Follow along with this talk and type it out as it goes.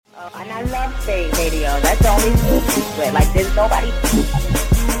Spate Radio. That's the only secret. Like, there's nobody.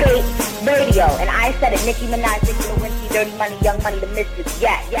 Spate Radio. And I said it. Nicki Minaj, Nicki Lewinsky, Dirty Money, Young Money, the Misfits.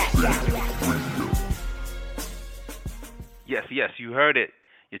 Yeah. Yes, you heard it.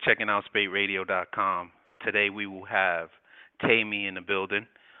 You're checking out SpateRadio.com. Today we will have Temi in the building.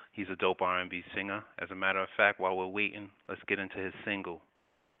 He's a dope R&B singer. As a matter of fact, while we're waiting, let's get into his single.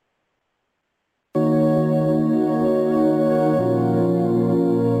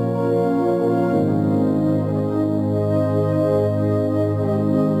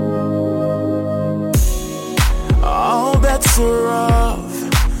 All bets are off.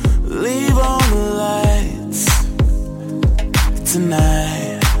 Leave on the lights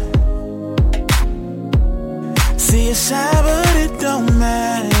tonight. See you shine, but it don't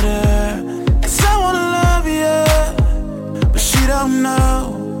matter. 'Cause I wanna love you, but she don't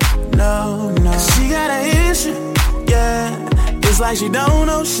know, no. She got an issue, yeah. It's like she don't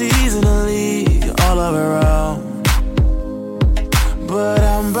know she's in a league all of her own. But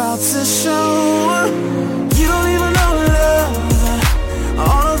I'm about to show her. You don't even know love.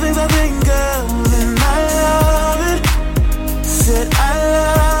 All the things I think of, and I love it. Said I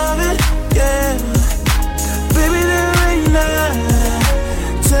love it, yeah. Baby, there ain't none.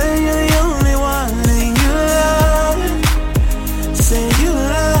 Tell you you're the only one, and you love it. Say you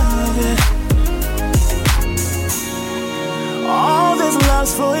love it. All this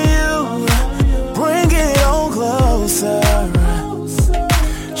love's for you. Bring it on closer.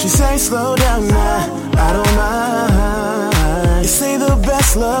 She say slow down now, I don't mind. You say the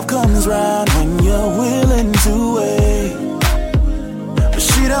best love comes round when you're willing to wait. But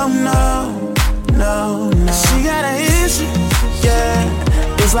she don't know, no. She got an issue, yeah.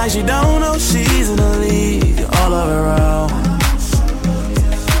 It's like she don't know she's in a league all of her own.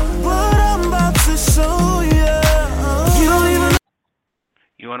 But I'm about to show you. You don't even.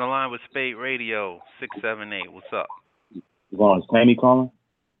 You on the line with Spate Radio 678. What's up? You going? Is Temi calling?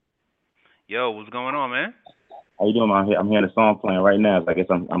 Yo, what's going on, man? How you doing? I'm hearing the song playing right now. So I guess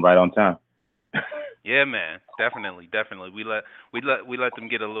I'm right on time. Yeah, man, definitely. We let them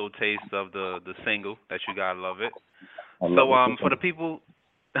get a little taste of the single that you gotta love it. So for the people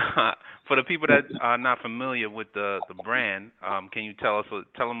that are not familiar with the brand, can you tell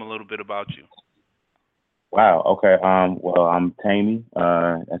them a little bit about you? Wow. Okay. Well, I'm Temi.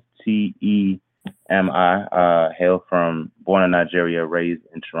 That's Temi. Hail from born in Nigeria, raised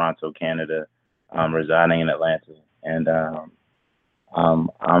in Toronto, Canada, residing in Atlanta, and I'm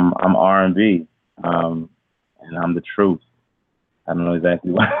R&B, and I'm the truth. I don't know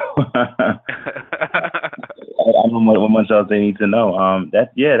exactly what. I don't know what much else they need to know. I'm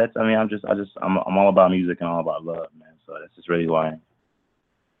all about music and all about love, man. So that's just really who I am.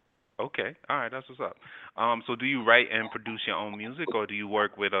 Okay, all right, that's what's up. So do you write and produce your own music, or do you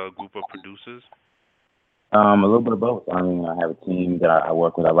work with a group of producers? A little bit of both. I mean, I have a team that I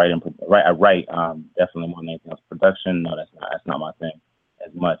work with. I write. Definitely more than anything else. Production, no, that's not my thing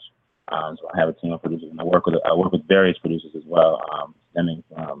as much. So I have a team of producers, and I work with various producers as well, stemming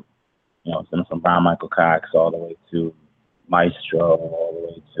from Brian Michael Cox all the way to Maestro, all the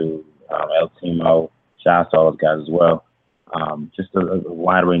way to El Timo. Shout out to all those guys as well. Just a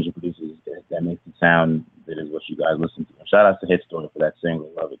wide range of producers that makes it sound that is what you guys listen to. Shout out to Hit Story for that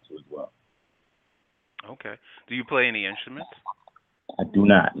single. Love it too as well. Okay. Do you play any instruments? I do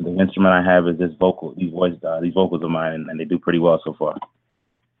not. The instrument I have is these vocals of mine, and they do pretty well so far.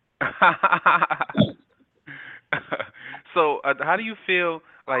 So, how do you feel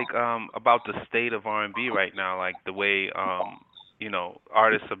like about the state of R&B right now? Like the way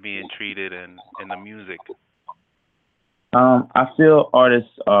artists are being treated in the music. I feel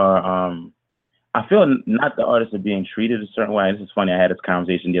artists are. I feel not the artists are being treated a certain way. This is funny. I had this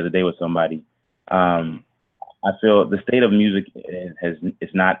conversation the other day with somebody. I feel the state of music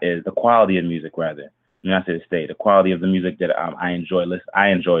the quality of music rather. Not to the state, the quality of the music that I enjoyed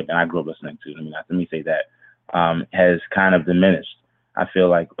and I grew up listening to. Let me say that has kind of diminished. I feel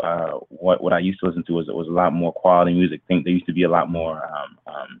like what I used to listen to was a lot more quality music. I think there used to be a lot more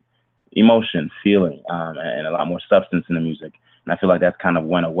emotion, feeling, and a lot more substance in the music. And I feel like that's kind of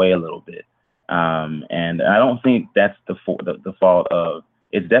went away a little bit. And I don't think that's the fault of.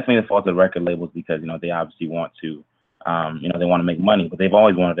 It's definitely the fault of record labels because they obviously want to, they want to make money, but they've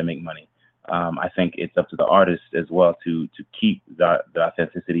always wanted to make money. I think it's up to the artists as well to keep the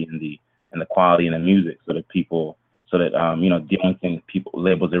authenticity and the quality in the music, so that the only thing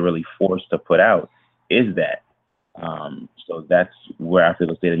labels are really forced to put out is that. So that's where I feel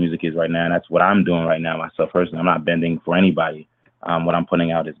the state of music is right now, and that's what I'm doing right now myself personally. I'm not bending for anybody. What I'm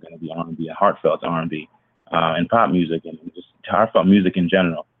putting out is going to be R&B, heartfelt R&B, and pop music, and just heartfelt music in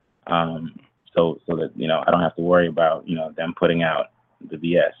general. so that I don't have to worry about them putting out the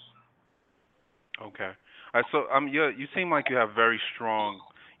BS. Okay. All right. So you seem like you have very strong.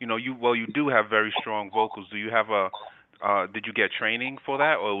 You do have very strong vocals. Do you have did you get training for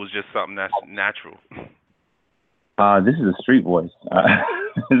that, or it was just something that's natural? This is a street voice.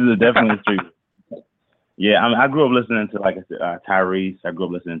 This is definitely a street voice. Yeah, I grew up listening to, like I said, Tyrese. I grew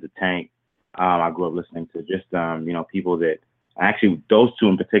up listening to Tank. I grew up listening to just people that actually, those two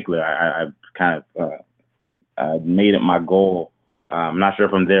in particular. I kind of made it my goal. I'm not sure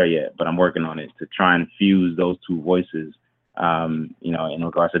if I'm there yet, but I'm working on it to try and fuse those two voices. In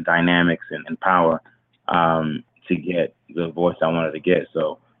regards to dynamics and power, to get the voice I wanted to get.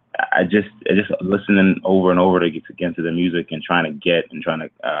 So I just listening over and over to get into the music and trying to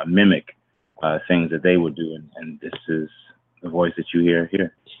mimic things that they would do, and this is the voice that you hear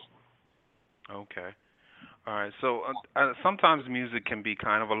here. Okay. All right. So sometimes music can be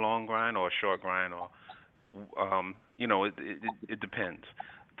kind of a long grind or a short grind, or it depends.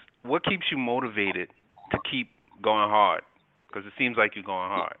 What keeps you motivated to keep going hard? Because it seems like you're going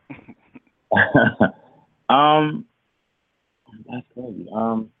hard. That's crazy.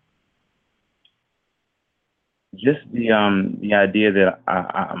 Just the idea that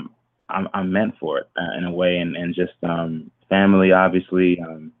I'm meant for it in a way, and just family, obviously.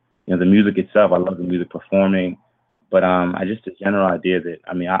 The music itself. I love the music performing, but I just the general idea that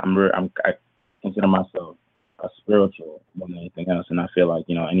I consider myself a spiritual more than anything else, and I feel like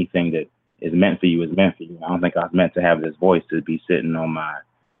anything that is meant for you is meant for you. I don't think I was meant to have this voice to be sitting on my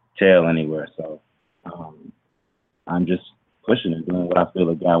tail anywhere. So I'm just pushing and doing what I feel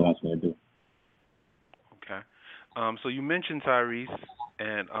that God wants me to do. Okay. So you mentioned Tyrese,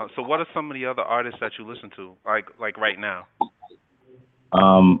 and so what are some of the other artists that you listen to, like right now?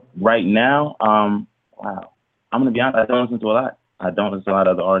 Right now, wow. I'm gonna be honest. I don't listen to a lot. I don't listen to a lot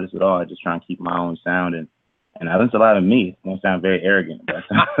of other artists at all. I just try and keep my own sound, and I listen to a lot of me. It won't sound very arrogant, but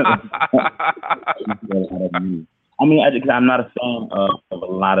I'm not a fan of a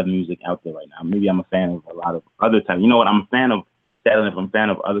lot of music out there right now. Maybe I'm a fan of a lot of other types. You know what? I'm a fan of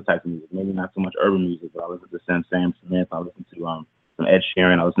other types of music. Maybe not so much urban music, but I listen to Sam Smith. I listen to some Ed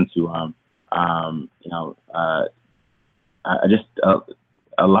Sheeran. I listen to I just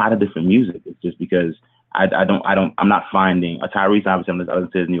a lot of different music. It's just because I'm not finding Tyrese. Obviously, I'm listening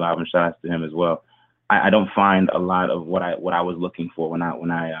to his new album. Shout out to him as well. I don't find a lot of what I was looking for when I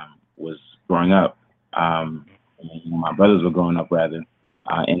was growing up. My brothers were growing up rather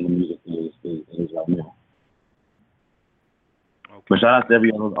in the music is right now. Okay. But shout out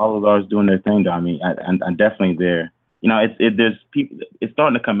to all of ours doing their thing, though. I mean, I'm definitely there. There's people. It's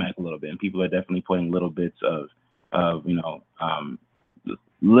starting to come back a little bit, and people are definitely putting little bits of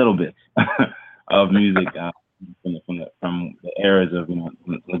little bits of music from the eras of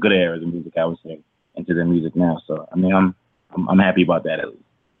the good eras of music, I would say, into their music now. So I mean, I'm happy about that at least.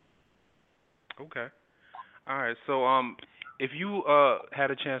 Okay. All right. So if you had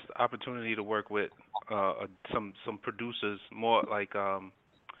a opportunity to work with some producers, more like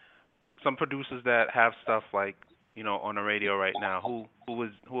some producers that have stuff like on the radio right now, who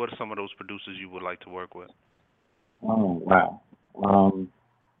are some of those producers you would like to work with? Oh wow.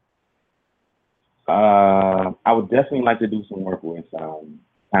 I would definitely like to do some work with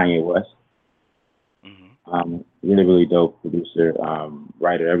Kanye West. Mm-hmm. Really, really dope producer,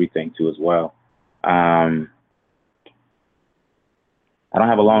 writer, everything too as well. I don't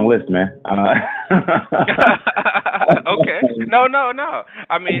have a long list, man. Okay. No.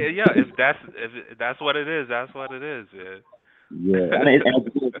 I mean, yeah, if that's what it is, that's what it is. Yeah. I mean,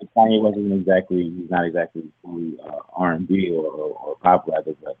 Kanye West he's not exactly fully R&B or pop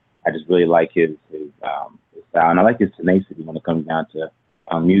rather, but I just really like his style, and I like his tenacity when it comes down to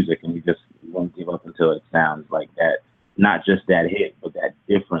music, and he won't give up until it sounds like that. Not just that hit, but that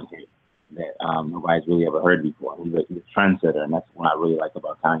different hit that nobody's really ever heard before. He's a trendsetter, and that's what I really like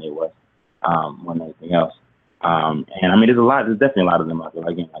about Kanye West more than anything else. And I mean, there's definitely a lot of them out there.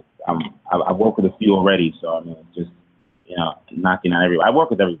 Again, I've worked with a few already, so I mean, just knocking on everybody. I work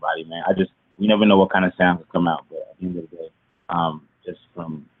with everybody, man. You never know what kind of sound will come out, but at the end of the day, just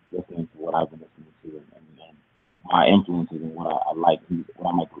from listening to what I've been listening to and my influences and what I like,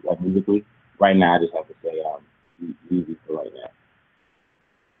 what I like musically. Right now, I just have to say, easy for right now.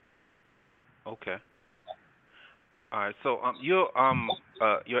 Okay. All right. So you're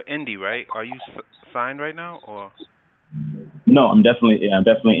indie, right? Are you signed right now, or? No, I'm definitely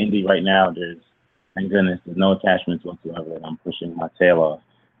indie right now. Thank goodness, there's no attachments whatsoever. I'm pushing my tail off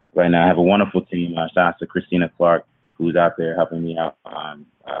right now. I have a wonderful team. Shout out to Christina Clark, who's out there helping me out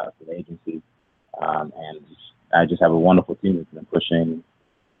for the agency, and I just have a wonderful team that's been pushing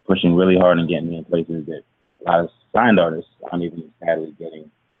pushing really hard and getting me in places that a lot of signed artists aren't even sadly getting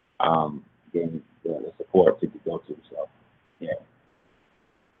the support to go to. So, yeah.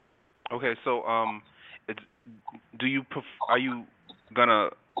 Okay, so are you gonna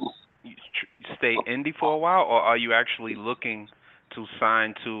stay indie for a while, or are you actually looking to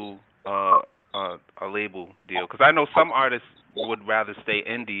sign to a label deal? Because I know some artists would rather stay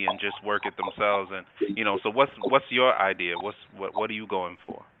indie and just work it themselves, and so what's your idea? What are you going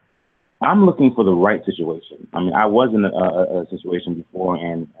for? I'm looking for the right situation. I mean, I was in a situation before,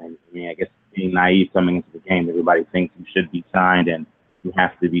 and I mean, I guess being naive coming into the game, everybody thinks you should be signed and you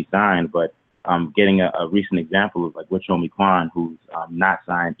have to be signed. But getting a recent example of like Wichomi Kwan, who's not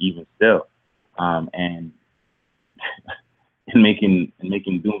signed even still, and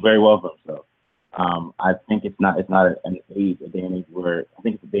doing very well for himself. I think it's not a day and age where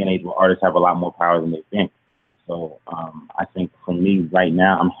artists have a lot more power than they think. So I think for me right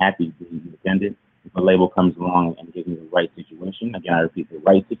now, I'm happy being independent. If a label comes along and gives me the right situation, again, I repeat, the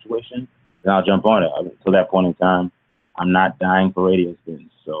right situation, then I'll jump on it. Until that point in time, I'm not dying for radio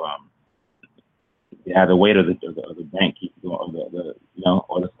spins. So the weight of the bank keeps going,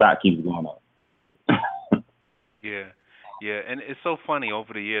 or the stock keeps going up. Yeah, and it's so funny.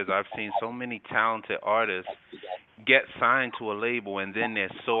 Over the years, I've seen so many talented artists get signed to a label, and then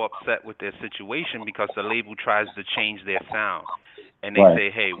they're so upset with their situation because the label tries to change their sound, and they say,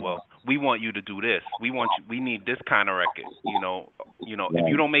 "Hey, well, we want you to do this. We need this kind of record. If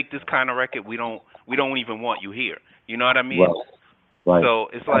you don't make this kind of record, we don't even want you here. You know what I mean?" Right. So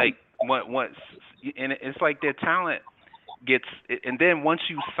it's like once, and it's like their talent gets, and then once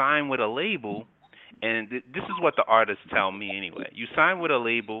you sign with a label. And this is what the artists tell me anyway. You sign with a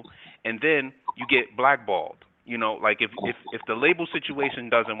label, and then you get blackballed. Like if the label situation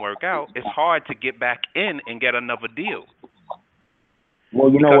doesn't work out, it's hard to get back in and get another deal.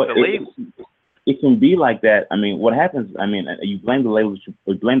 Well, you know what? It can be like that. I mean, what happens? I mean, you blame the labels,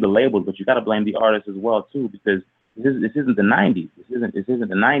 but you got to blame the artists as well too, because this isn't the '90s. This isn't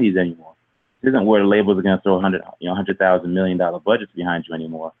the '90s anymore. This isn't where the labels are going to throw $100,000 million budgets behind you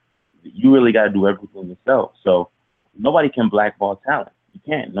anymore. You really got to do everything yourself. So nobody can blackball talent. You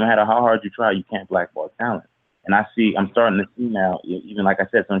can't. No matter how hard you try, you can't blackball talent. And I'm starting to see now, even like I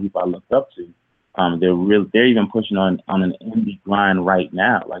said, some people I looked up to, they're even pushing on an indie grind right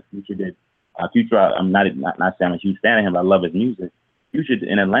now. Like Future did. Future, I'm not saying I'm a huge fan of him, but I love his music. Future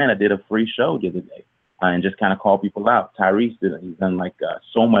in Atlanta did a free show the other day and just kind of called people out. Tyrese did it. He's done like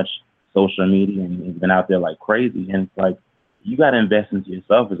so much social media, and he's been out there like crazy. And it's like, you got to invest into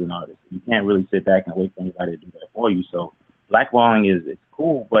yourself as an artist. You can't really sit back and wait for anybody to do that for you. So blackballing is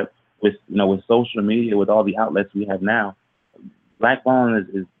cool, but with social media, with all the outlets we have now, blackballing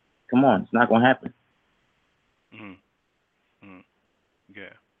is come on, it's not going to happen.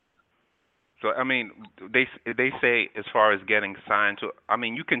 Yeah. So I mean, they say as far as getting signed to, I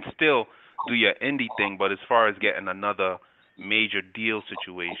mean, you can still do your indie thing, but as far as getting another major deal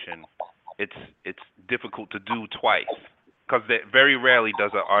situation, it's difficult to do twice. Because very rarely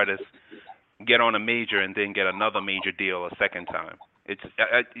does an artist get on a major and then get another major deal a second time.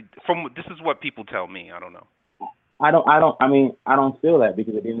 This is what people tell me. I don't know. I don't feel that,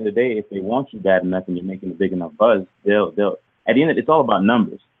 because at the end of the day, if they want you bad enough and you're making a big enough buzz, they'll at the end it's all about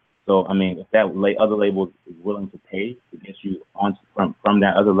numbers. So I mean, if that other label is willing to pay to get you on from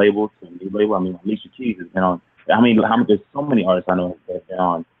that other label to a new label, I mean, Alicia Keys has been on. There's so many artists I know that have been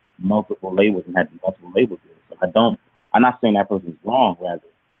on multiple labels and had multiple label deals. So I'm not saying that person's wrong, rather,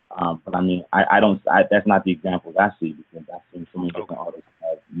 but I mean, that's not the example I see, because I've seen so many different artists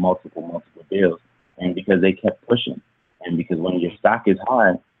have multiple deals, and because they kept pushing, and because when your stock is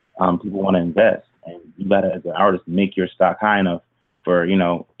high, people want to invest, and you gotta, as an artist, make your stock high enough for,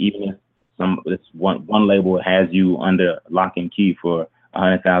 even if this one label has you under lock and key for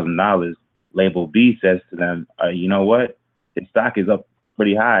 $100,000, label B says to them, you know what, the stock is up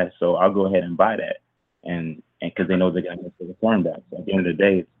pretty high, so I'll go ahead and buy that, and because they know they're going to get the return back. So at the end of the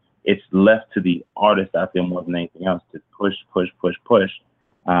day, it's left to the artist out there more than anything else to push,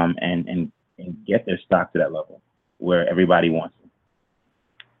 and get their stock to that level where everybody wants it.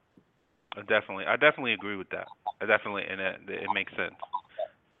 I definitely agree with that. And it makes sense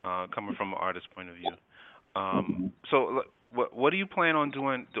coming from an artist's point of view. So what do you plan on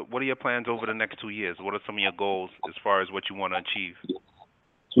doing? What are your plans over the next 2 years? What are some of your goals as far as what you want to achieve?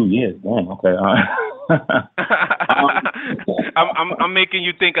 2 years, damn. Okay. I'm making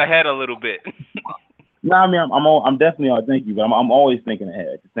you think ahead a little bit. No, I mean, I'm definitely. Thank you, but I'm always thinking ahead.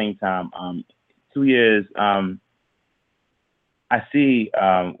 At the same time, 2 years. I see.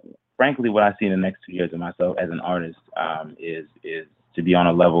 Frankly, what I see in the next 2 years of myself as an artist is to be on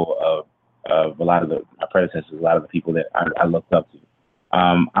a level of a lot of my predecessors, a lot of the people that I looked up to.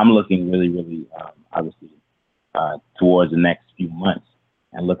 I'm looking really, obviously, towards the next few months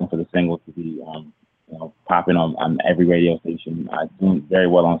and looking for the single to be, popping on every radio station. Doing very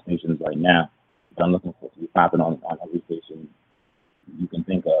well on stations right now. So I'm looking for it to be popping on every station you can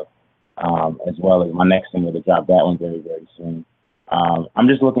think of, as well as my next single to drop that one very, very soon. I'm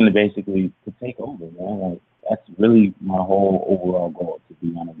just looking to basically to take over, man. Like, that's really my whole overall goal, to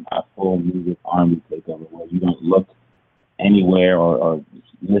be on a full music R&B takeover where you don't look anywhere or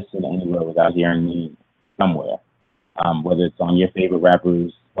listen anywhere without hearing me somewhere. Whether it's on your favorite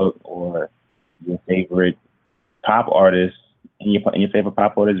rapper's hook or your favorite pop artist in your favorite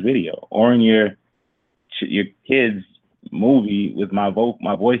pop artist video, or in your kid's movie with my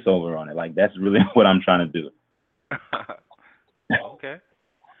voiceover on it. Like, that's really what I'm trying to do. Okay.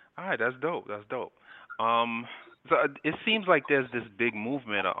 All right, that's dope. So it seems like there's this big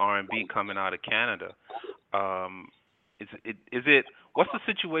movement of R&B coming out of Canada. Is it what's the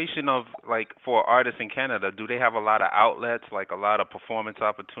situation of, like, for artists in Canada? Do they have a lot of outlets, like a lot of performance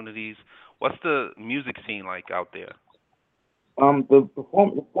opportunities? What's the music scene like out there? The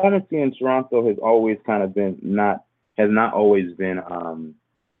performance scene in Toronto has always kind of been not always been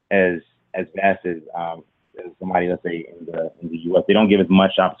as vast as somebody, let's say, in the U.S. They don't give as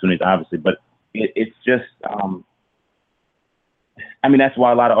much opportunities, obviously, but it's just that's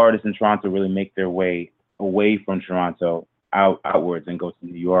why a lot of artists in Toronto really make their way away from Toronto outwards and go to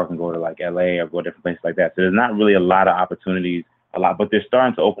New York and go to like LA or go to different places like that. So there's not really a lot of opportunities, but they're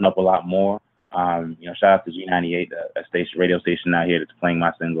starting to open up a lot more. Shout out to G98, a radio station out here that's playing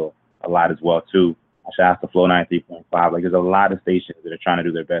my single a lot as well too. Shout out to Flow 93.5. Like, there's a lot of stations that are trying to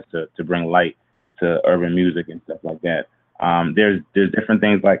do their best to bring light to urban music and stuff like that. There's different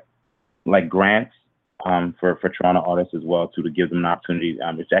things like grants for Toronto artists as well too, to give them an opportunity,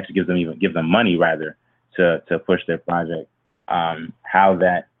 which actually gives them money rather to push their project. How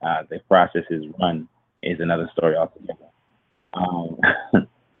that the process is run is another story altogether.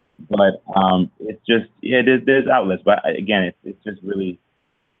 But it's just there's outlets, but again it's just really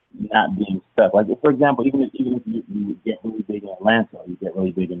not being stuck. Like, for example, even if you get really big in Atlanta, you get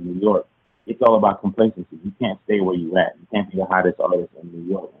really big in New York, it's all about complacency. You can't stay where you're at. You can't be the hottest artist in New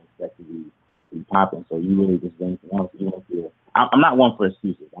York and expect to be popping. So you really just do anything else. Even if you're, I'm not one for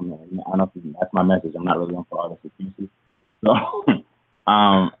excuses. I don't know if that's my message. I'm not really one for artist excuses. So,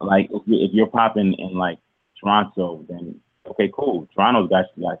 like, if you're popping in like Toronto, then okay, cool. Toronto's got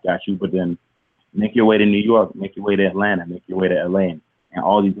you, but then make your way to New York, make your way to Atlanta, make your way to LA, and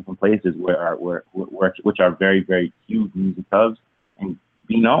all these different places which are very, very huge music hubs, and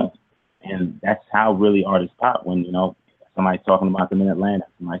be known. And that's how really artists pop, when somebody's talking about them in Atlanta,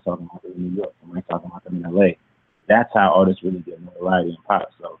 somebody's talking about them in New York, somebody's talking about them in LA. That's how artists really get notoriety and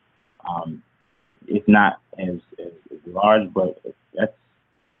pop. So it's not as large, but that's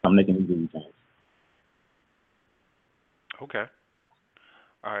something that can easily change. Okay.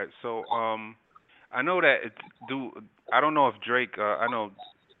 All right. So I know that I don't know if Drake. I know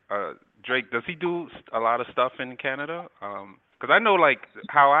Drake. Does he do a lot of stuff in Canada? Because I know, like,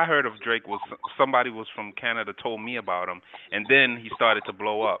 how I heard of Drake was somebody was from Canada told me about him, and then he started to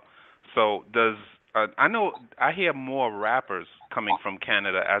blow up. So does I know I hear more rappers coming from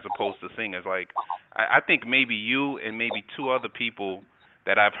Canada as opposed to singers. Like, I think maybe you and maybe two other people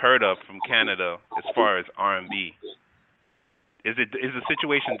that I've heard of from Canada as far as R&B. Is the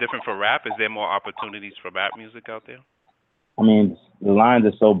situation different for rap? Is there more opportunities for rap music out there? I mean, the lines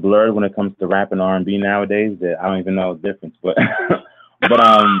are so blurred when it comes to rap and R&B nowadays that I don't even know the difference. But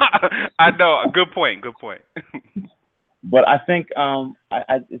I know. Good point. But I think I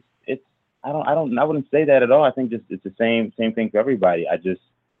wouldn't say that at all. I think it's the same thing for everybody. I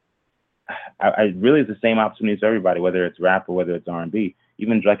really, it's the same opportunities for everybody, whether it's rap or whether it's R&B.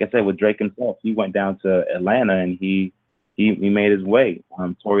 Even, like I said, with Drake himself, he went down to Atlanta and he made his way.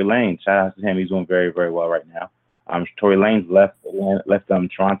 Tory Lanez, shout out to him. He's doing very, very well right now. Tory Lanez left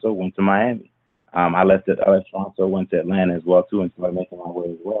Toronto, went to Miami. I left Toronto, went to Atlanta as well too, and started making my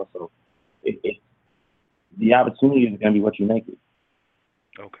way as well. So the opportunity is going to be what you make it.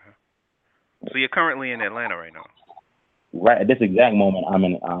 Okay. So you're currently in Atlanta right now? Right at this exact moment, I'm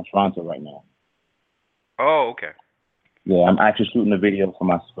in Toronto right now. Oh, okay. Yeah, I'm actually shooting a video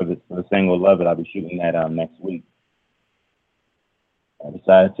for the single "Love It." I'll be shooting that next week. I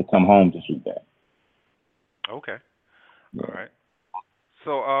decided to come home to shoot that. Okay. Yeah. All right.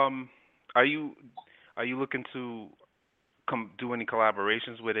 So, are you looking to do any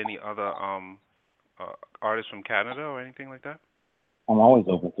collaborations with any other artists from Canada or anything like that? I'm always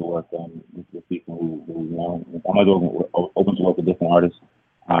open to work with people people who I'm always open to work with different artists.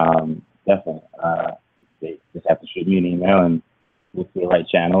 Definitely. They just have to shoot me an email and look for the right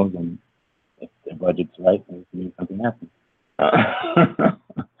channels, and if their budget's right, then we can make something happen.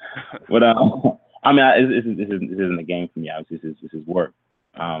 But I mean, this isn't a game for me. Obviously, this is work.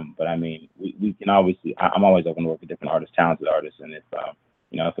 But I mean, we can obviously. I'm always open to work with different artists, talented artists, and if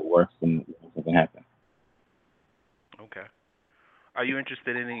if it works, then something happen. Okay. Are you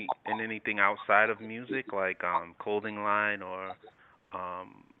interested in anything outside of music, like clothing line or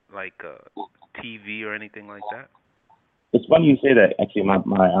like TV or anything like that? It's funny you say that. Actually, my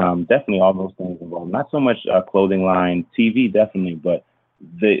definitely all those things involved. Not so much clothing line, TV definitely, but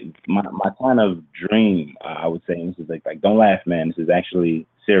my kind of dream, I would say, and this is like don't laugh, man. This is actually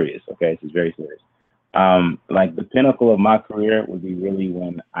serious. Okay, this is very serious. Like the pinnacle of my career would be really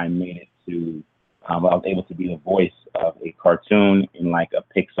when I made it to. I was able to be the voice of a cartoon in like a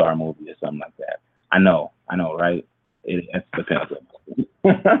Pixar movie or something like that. I know, right? That's the pinnacle.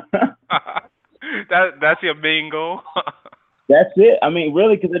 That's your main goal. That's it. I mean,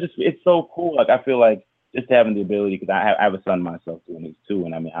 really, because it's so cool. Like I feel like just having the ability, because I have a son myself doing these too,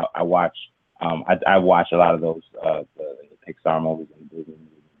 and I mean I watch I watch a lot of those the Pixar movies and Disney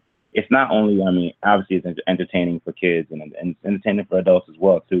movies. It's not only, I mean, obviously it's entertaining for kids and entertaining for adults as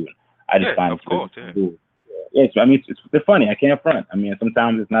well too. I just find it cool. Yeah, I mean, they're funny. I can't front. I mean,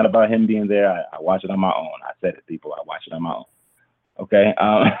 sometimes it's not about him being there. I watch it on my own. I said it, people. I watch it on my own. Okay.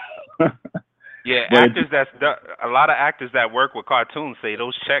 Yeah, actors. A lot of actors that work with cartoons say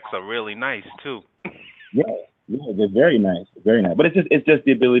those checks are really nice too. Yeah, they're very nice, very nice. But it's just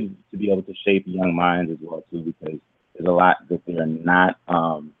the ability to be able to shape young minds as well too, because there's a lot that they're not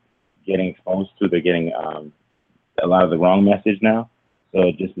getting exposed to. They're getting a lot of the wrong message now. So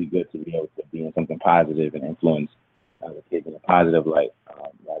it'd just be good to be able to be in something positive and influence the kids in a positive light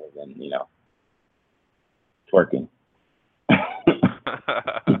rather than, twerking.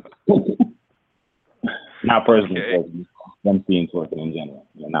 Not personally, okay. I'm seeing twerking in general.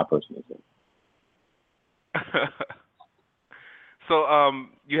 Not personally. So,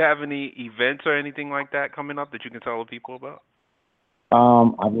 you have any events or anything like that coming up that you can tell the people about?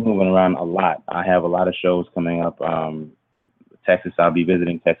 I've been moving around a lot. I have a lot of shows coming up. Texas, I'll be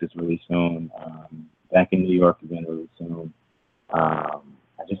visiting Texas really soon. Back in New York again really soon. I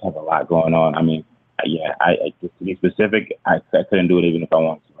just have a lot going on. I mean, I just to be specific, I couldn't do it even if I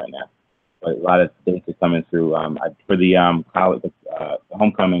wanted to right now. But a lot of dates are coming through. For the college, the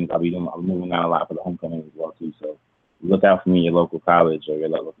homecomings, I'm moving around a lot for the homecomings as well too. So look out for me in your local college or your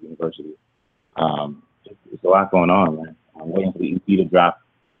local university. It's a lot going on, man. I'm waiting for the EP to drop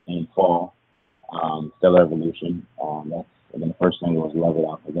in fall. Stellar Evolution. And then the first single was Love It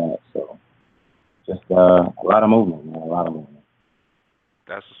Off of that. So just a lot of movement, man. A lot of movement.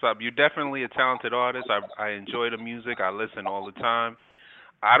 That's what's up. You're definitely a talented artist. I enjoy the music. I listen all the time.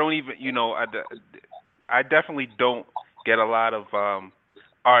 I don't even, I definitely don't get a lot of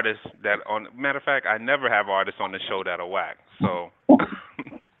artists that matter of fact, I never have artists on the show that are whack. So.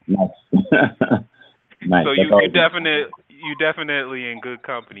 Nice. So you definitely in good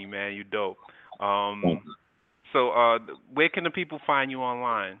company, man. You dope. So, where can the people find you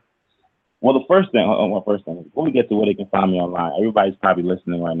online? Well, first thing, before we get to where they can find me online, everybody's probably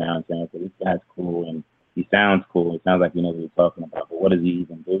listening right now and saying, okay, this guy's cool and he sounds cool. It sounds like he knows what he's talking about, but what does he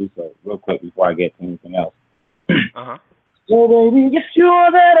even do? So, real quick before I get to anything else. Uh-huh. So, baby, if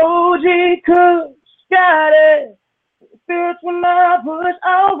you're that OG cook, got it. Spirits when my push,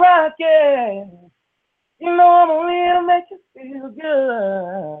 I'll rock it. You know I'm only here to make you feel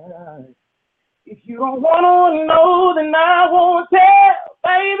good. If you don't want to know, then I won't tell.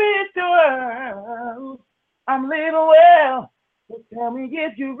 Baby, it's yours. I'm living well. So tell me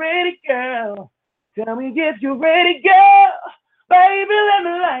if you're ready, girl. Tell me if you're ready, girl. Baby, let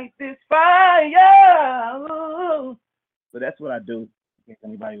me light this fire. So that's what I do, in case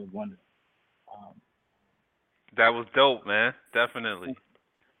anybody was wondering. That was dope, man. Definitely.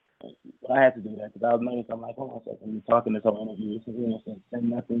 But I had to do that because I was nervous. I'm like, hold on a second. You're talking this whole interview. This isn't saying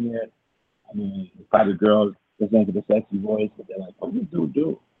nothing yet. I mean, probably girls listening to the sexy voice, but they're like, "What you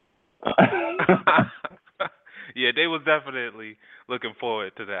do?" Yeah, they was definitely looking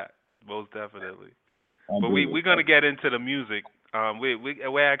forward to that. Most definitely. But we're gonna get into the music.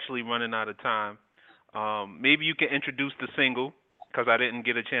 We're actually running out of time. Maybe you can introduce the single because I didn't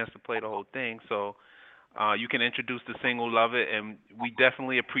get a chance to play the whole thing. So you can introduce the single, Love It, and we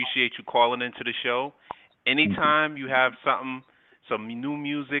definitely appreciate you calling into the show. Anytime you have some new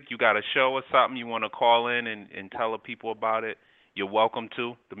music, you got a show or something you want to call in and tell the people about it, you're welcome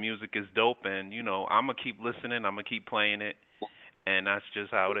to. The music is dope, and, I'm going to keep listening. I'm going to keep playing it, and that's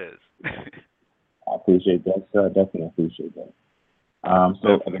just how it is. appreciate that, sir. Definitely appreciate that.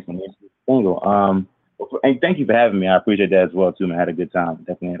 So I guess I'm single. And thank you for having me. I appreciate that as well too, man. I had a good time.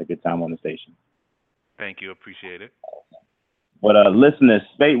 Definitely had a good time on the station. Thank you. Appreciate it. But listeners,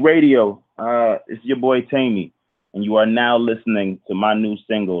 Spate Radio, it's your boy Temi, and you are now listening to my new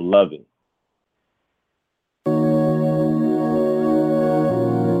single, Love It.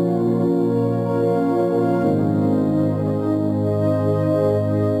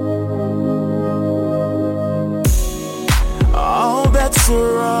 All bets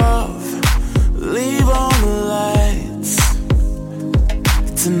are off. Leave on the lights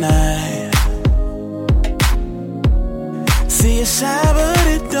tonight. See you shy, but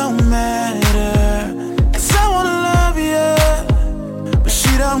it don't matter. 'Cause I wanna love you, but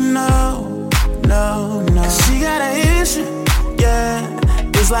she don't know, no. She got an issue, yeah.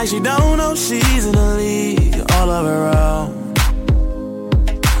 It's like she don't know she's in a league all of her own.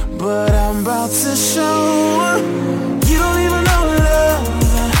 But I'm about to show her. You don't even know love.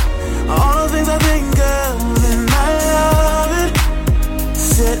 All the things I think of, and I love it.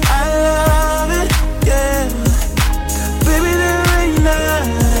 Said I love it, yeah. Baby, there ain't none.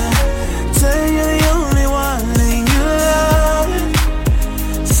 Tell you you're the only one, and you love it.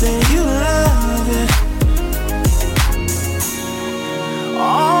 Say you love it.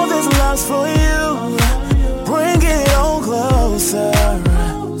 All this love's for you. Bring it on closer.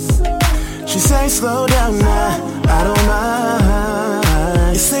 She say slow down now, I don't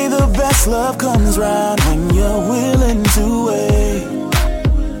mind. You say the best love comes round when you're willing to wait.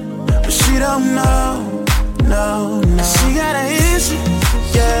 But she don't know, no. She got an issue,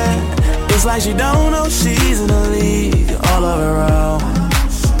 yeah. It's like she don't know she's in a league all of her own.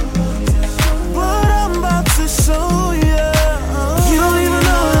 But I'm about to show you. You don't even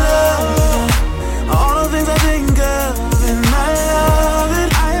know love. All the things I think of, and I love it.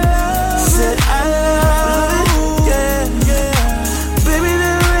 Said I love it, yeah. Baby,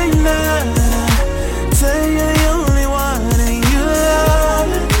 there ain't none. Tell you you're the only one, and you love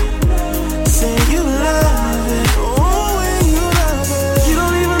it. Say you love it, oh, and you love it. You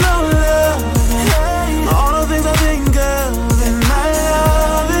don't even know love. All the things I think of, and I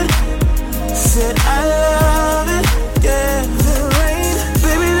love it. Said I love it, yeah.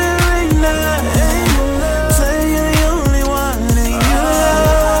 Baby, there ain't none. Tell you you're the only one, and you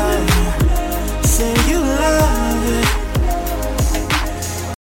love it. Say you love it.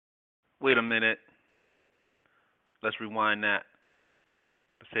 Wait a minute. Let's rewind that.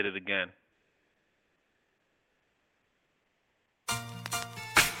 Let's hit it again.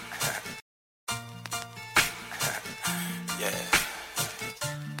 Yeah.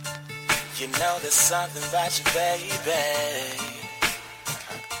 You know there's something about you, baby.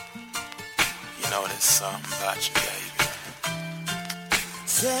 You know there's something about you, baby.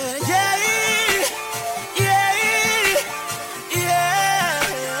 Say yeah, yeah, yeah.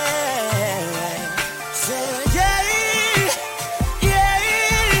 Say yeah, yeah.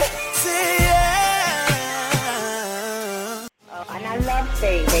 Say yeah. And I love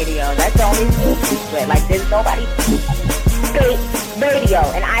Spate Radio. That's the only secret. Like, there's nobody. Spate Radio.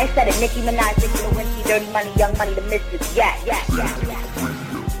 And I said it. Nicki Minaj, Nicki Lewinsky, Dirty Money, Young Money, the Misfits. Yeah.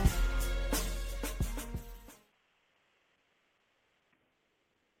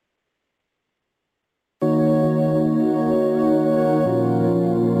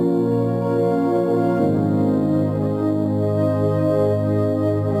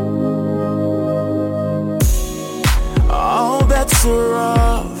 All bets are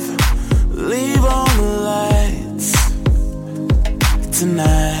off. Leave on the lights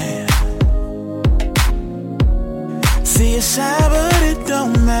tonight. See you shy, but it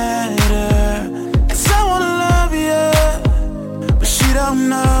don't matter. 'Cause I wanna love you, but she don't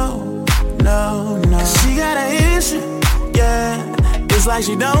know, no. She got an issue, yeah. It's like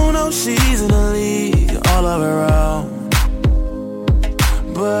she don't know she's in a league all of her own.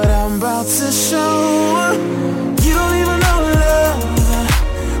 But I'm about to show her. You don't even know love.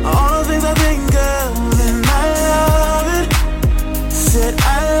 All the things I think of, and I love it. Said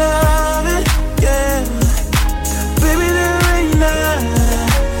I love it, yeah. Baby, there ain't none.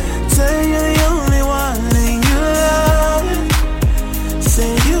 Tell you you're the only one, and you love it.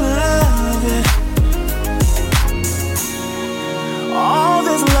 Say you love it. All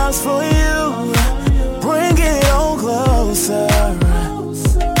this love's for you. Bring it on closer.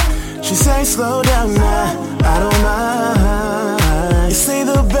 She say slow down now, I don't mind. You say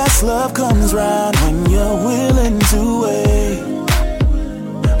the best love comes round when you're willing to wait.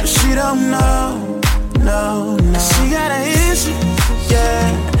 But she don't know, no. She got an issue,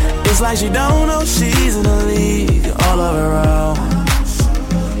 yeah. It's like she don't know she's in a league all of her own.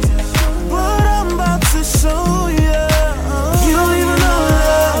 But I'm about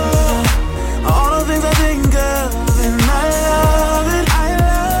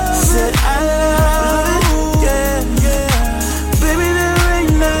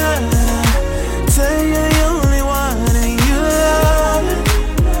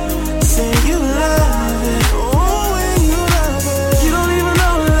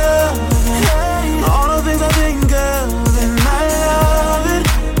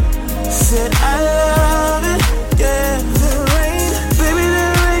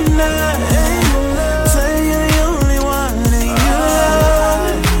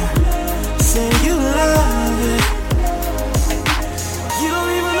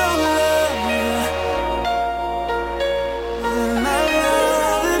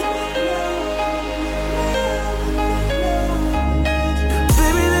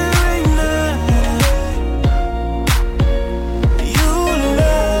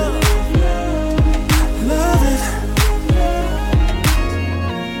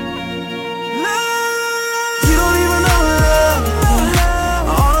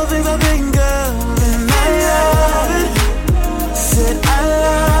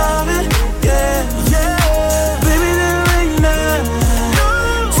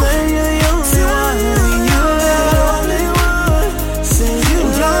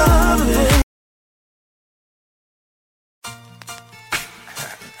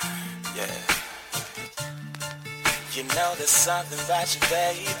something about you,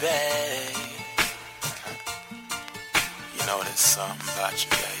 baby. You know there's something about you,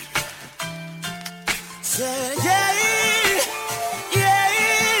 baby. Say, yeah, yeah,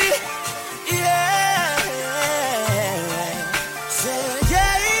 yeah. Say,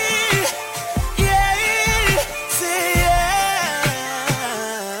 yeah, yeah, say, yeah.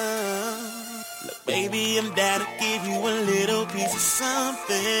 Look, baby, I'm down to give you a little piece of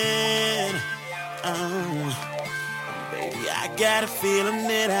something. Baby, I got a feeling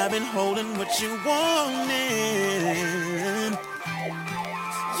that I've been holding what you wanted.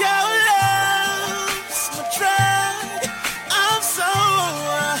 Your love's my drug. I'm so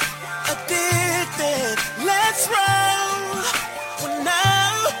addicted. Let's roll. Well,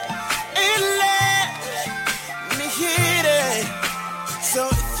 now it let me hit it. So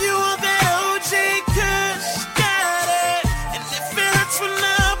if you want that OG kush, got it. And if it hurts when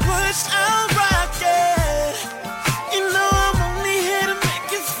I push, I'll rock it. You know I'm only here to make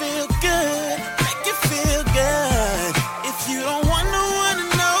you feel good, make you feel good. If you don't want no one to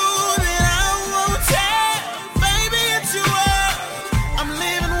know that I won't tell, baby, it's your world, I'm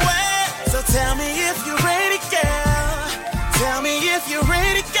living well. So tell me if you're ready, girl. Tell me if you're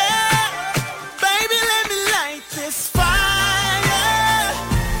ready, girl. Baby, let me light this fire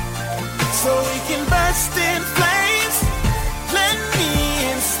so we can burst in flames. Let me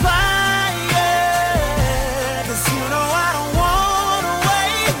inspire, 'cause you know I don't wanna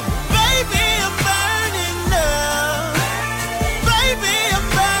wait. Baby, I'm burning up. Baby, I'm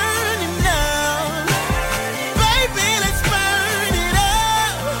burning up. Baby, let's burn it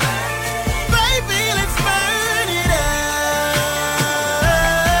up. Baby, let's burn it up.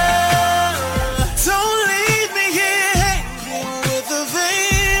 Don't leave me here hanging with the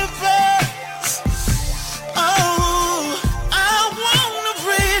vapors. Oh, I wanna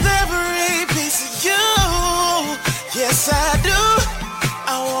breathe every piece of you. Yes, I do.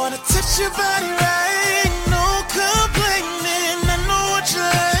 I wanna touch your body right, no complaining. I know what you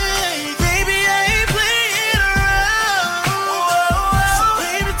like, baby. I ain't playing around. So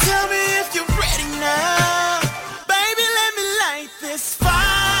baby, tell me if you're ready now. Baby, let me light this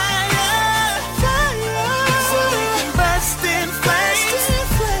fire, so we can burst in flames.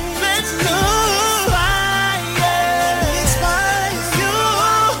 Let me inspire you.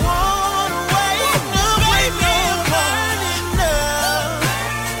 Wanna wait, baby, I'm burning up.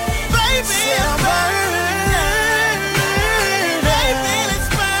 Baby, I'm burning up. Baby, let's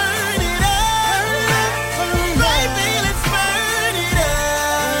burn it up. Baby, let's burn it up.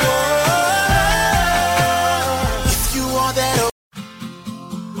 If you want that.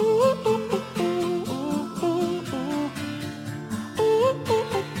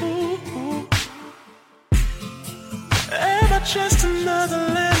 Am I just another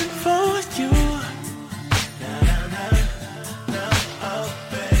lemon for you? Oh,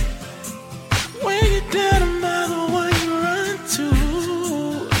 baby. When you're down, I'm the one you run to.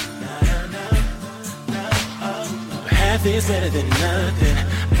 Half is better than nothing.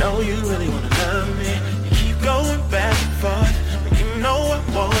 I know you really wanna love me. You keep going back and forth, but you know I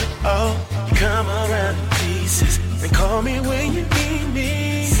want it all. You come around in pieces and call me when you need me.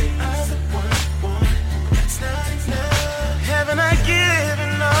 Haven't I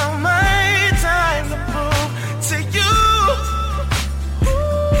given all my time to prove to you?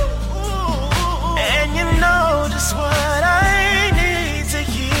 And you know just what I need to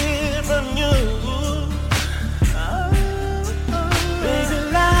hear from you. Baby,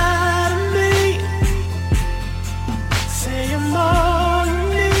 lie to me. Say I'm all you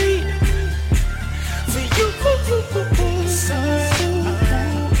need. For you,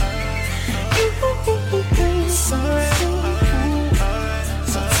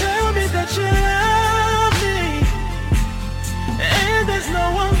 so tell me that you love me, and there's no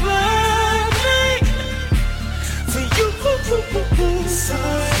one but me. For you,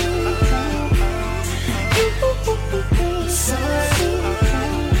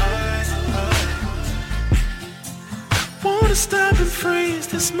 wanna stop and freeze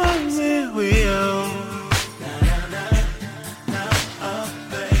this moment we own.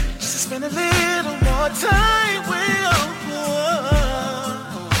 Just to spend a little more time with you.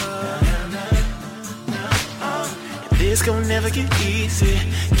 This gon' never get easy.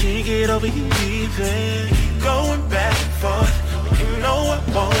 Can't get over you leaving. Keep going back and forth, but you know I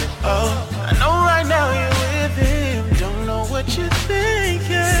want it all. I know right now you're with him. Don't know what you're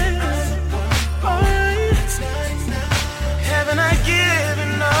thinking. Alright. Haven't I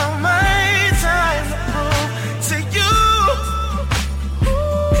given all my time to prove to you?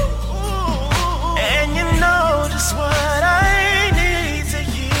 And you know just what I need to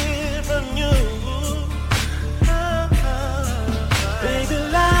hear from you.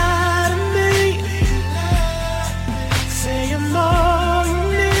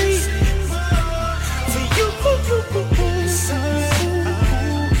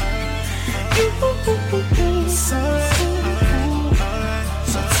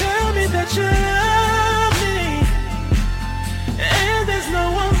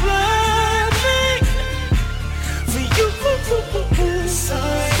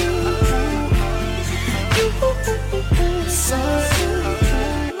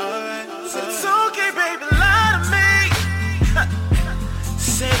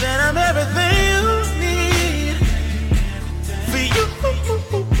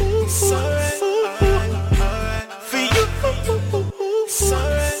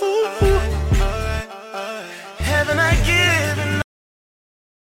 Haven't I given?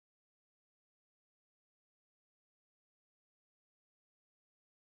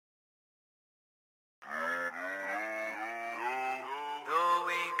 Though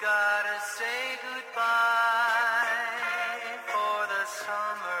we gotta say goodbye for the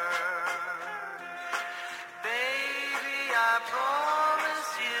summer, baby, I promise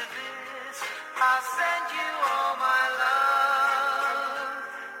you this, I'll send you all my love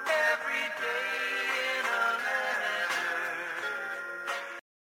every day in a letter.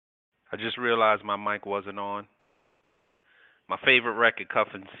 I just realized my mic wasn't on. My favorite record,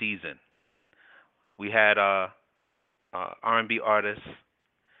 Cuffin' Season. We had R&B artist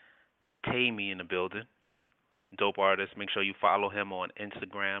Temi in the building. Dope artist. Make sure you follow him on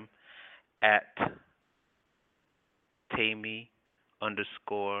Instagram at Temi_music.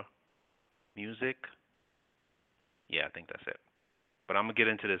 Yeah, I think that's it. But I'm going to get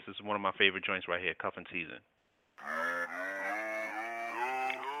into this. This is one of my favorite joints right here, Cuffin' Season.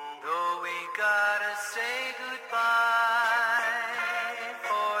 Though we gotta say goodbye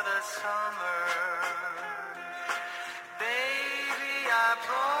for the summer, baby, I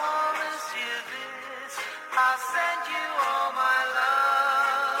promise you this, I'll send you all my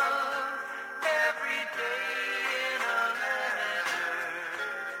love every day in a letter,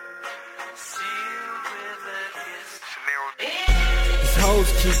 sealed with a kiss. These hoes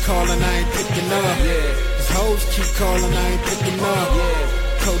keep calling, I ain't picking up. These hoes keep calling, I ain't picking up.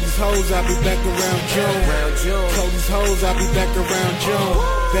 Told these hoes I'll be back around June. Told these hoes I'll be back around June.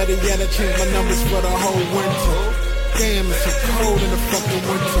 Better yet, I changed my numbers for the whole winter. Damn, it's so cold in the fucking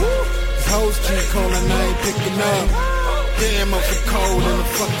winter. These hoes keep calling, I ain't picking up. Damn, I'm so cold in the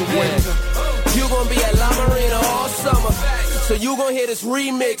fucking winter. You gon' be at La Marina all summer, so you gon' hear this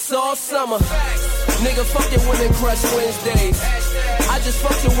remix all summer. Nigga, fuck your Women Crush Wednesdays. I just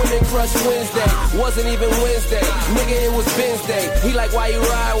fucked your Women Crush Wednesday. Wasn't even Wednesday, nigga, it was Wednesday. He like, why you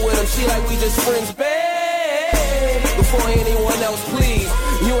ride with him? She like, we just friends, babe. Before anyone else, please.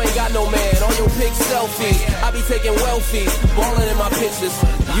 You ain't got no man on your pic selfie. I be taking welfies, ballin' in my pictures.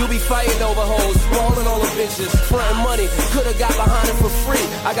 You be fighting over hoes, ballin' all the bitches. Frontin' money, coulda got behind it for free.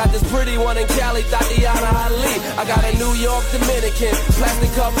 I got this pretty one in Cali, Tatiana Ali. I got a New York Dominican, plastic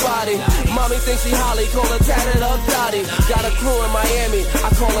cup body. Mommy thinks she Holly, call her tatted up Dottie. Got a crew in Miami, I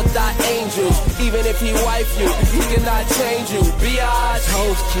call her Dot Angels. Even if he wife you, he cannot change you. Biatch.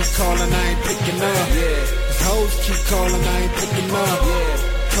 Hoes keep calling, I ain't picking up. These hoes keep calling, I ain't picking up.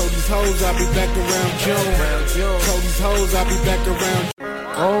 Told these hoes I'll be back around June. Told these hoes I'll be back around.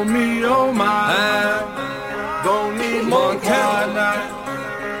 Oh me, oh my, don't need more quiet night.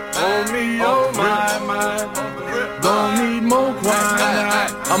 Oh me, oh my, don't need more quiet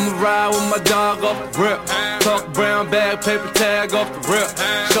night. I'ma ride with my dog off the rip. Tuck brown bag, paper tag off the rip.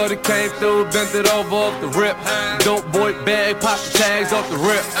 Shorty came through, bent it over off the rip. Dope boy bag, pop the tags off the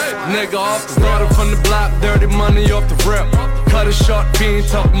rip. Nigga off the started from the block, dirty money off the rip. Cut a short bean,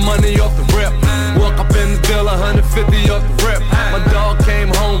 talk money off the rip. Walk up in the deal, 150 off the rip. My dog came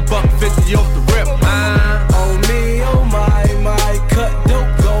home, $150 off the rip. Oh me, oh my, cut dope,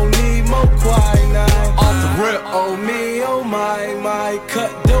 gon' need more quiet night. Off the rip. Oh me, oh my,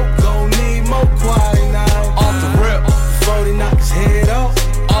 cut dope, gon' need more quiet night. Off the rip. 40 knock his head off.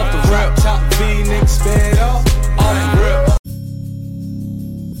 Off the rip. Chop V, nigga sped off. Off the rip.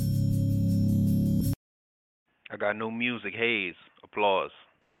 I got new music, Hayes. Applause.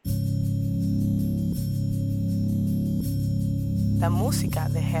 La música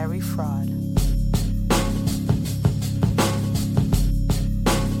de Harry Fraud.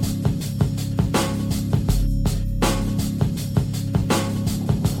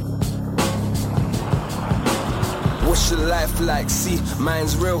 What's your life like? See,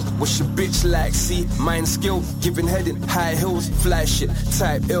 mine's real. What's your bitch like? See, mine's skill. Giving head in high heels, fly shit,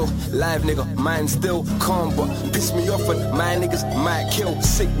 type ill. Live nigga, mine still calm, but piss me off and my niggas might kill.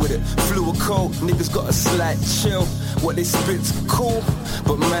 Sick with it, flu or cold. Niggas got a slight chill. What they spit's cool,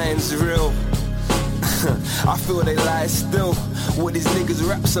 but mine's real. I feel they lie still. What these niggas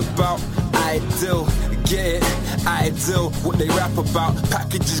raps about, I do. Get it, I do. What they rap about,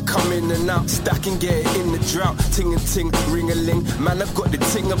 packages come in and out. Stack and get it in the drought. Ting and ting, ring-a-ling. Man, I got the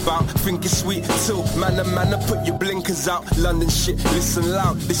ting about. Think it's sweet too. Man, I put your blinkers out. London shit, listen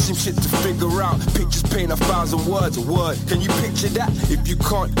loud. This some shit to figure out. Pictures paint 1,000 words. A word, can you picture that? If you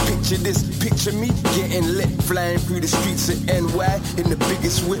can't picture this, picture me getting lit. Flying through the streets of NY in the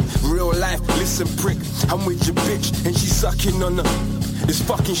biggest whip. Real life, listen prick. I'm with your bitch and she sucking on the This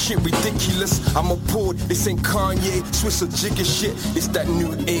fucking shit ridiculous. I'm aboard, this ain't Kanye, Swiss or Jigga shit. It's that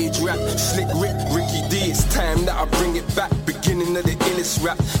new age rap, Slick Rick, Ricky D. It's time that I bring it back. Beginning of the illest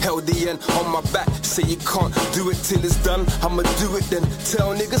rap, held the end on my back. Say you can't do it till it's done, I'ma do it then.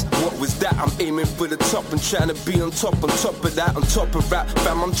 Tell niggas, what was that? I'm aiming for the top and trying to be on top of that, on top of rap.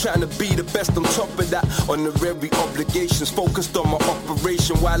 Fam, I'm trying to be the best on top of that. Honorary obligations, focused on my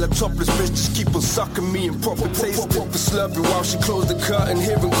operation. While a topless bitch just keep on sucking me in proper taste. For slurping while she closed the curtain,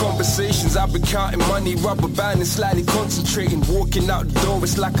 hearing conversations. I've been counting money, rubber banding, slightly concentrating. Walking out the door,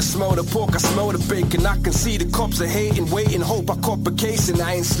 it's like I smell the pork, I smell the bacon. I can see the cops are hating, waiting, hope I cop a case. And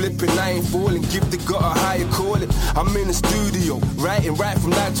I ain't slipping, I ain't falling, gifted, got a higher calling. I'm in the studio, writing right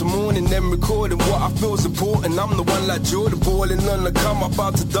from night to morning, then recording what I feel's important. I'm the one like Jordan, balling on the come,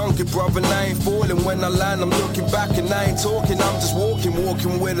 about to dunk it, brother, and I ain't falling. When I land, I'm looking back and I ain't talking, I'm just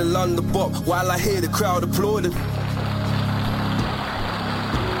walking with a London bop, while I hear the crowd applauding.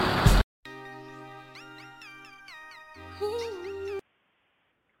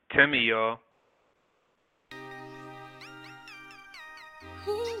 Temi, y'all.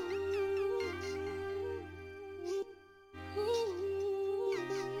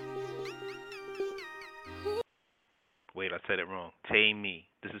 Wait, I said it wrong. Temi.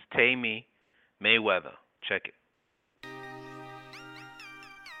 This is Temi Mayweather. Check it.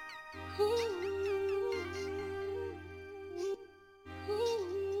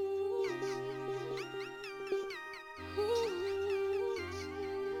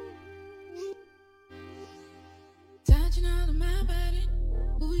 Touching all of my body,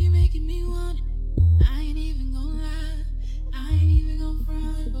 ooh, you making me want it. I ain't even gonna lie, I ain't even gonna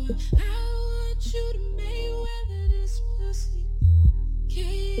front, but I want you to Mayweather this pussy.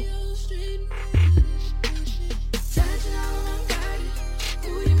 KO straight Mayweather this pussy. Touching all of my body,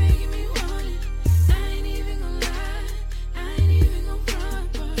 ooh, you making me want it. I ain't even gonna lie, I ain't even gonna front,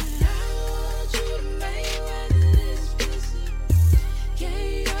 but I want you to Mayweather this pussy.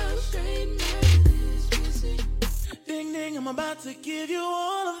 KO straight Mayweather this pussy. Ding ding, I'm about to give you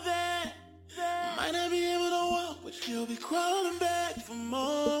all of that. Might not be able to walk, but you'll be crawling back for more.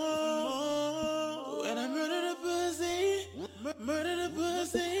 When I murder the pussy,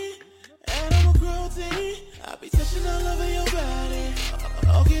 and I'm a cruelty. I'll be touching all over your body.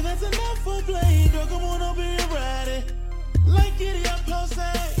 Okay, that's enough for play. Girl, come on, I'll be ready. Like giddy up, close,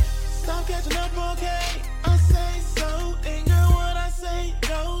 stop catching up, okay? I say so, and girl, what I say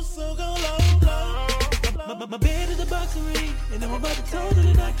goes, so go low, low. My bed is a boxing ring, and I'm about to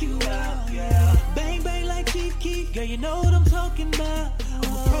totally knock you out, yeah. Bang, bang like Chief Keef, girl, you know what I'm talking about. I'm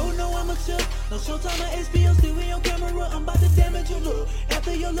a pro, no amateur, no showtime, my HBO, still we on camera. I'm about to damage your look,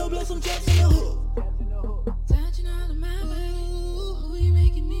 after your low blow some jets in the hook. Touching all of my body, ooh, you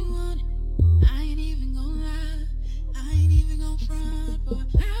making me want it. I ain't even gonna lie, I ain't even gonna front, but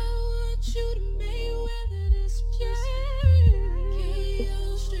I want you to Mayweather this pussy.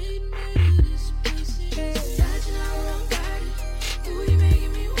 KO straight Mayweather this pussy. Touching all of my body, ooh, you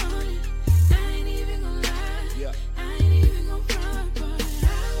making me want it. I ain't even gonna lie, I ain't even gonna front, but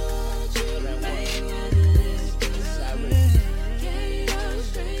I want you to Mayweather this pussy. KO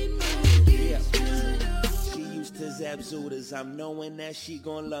straight Mayweather this pussy. She used to zap Zooters, I'm knowing that she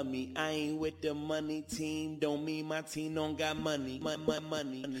gon' love me. I ain't with the money team, don't mean my team don't got money.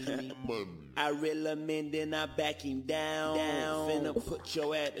 Money. I reel him in, then I back him down. Finna put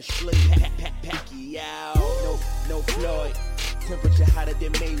your ass to sleep, pack you out. No Floyd, temperature hotter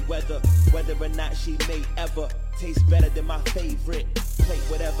than Mayweather. Whether or not she may ever taste better than my favorite. Play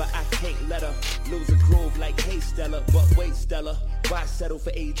whatever, I can't let her lose a groove like hey Stella. But wait Stella, why settle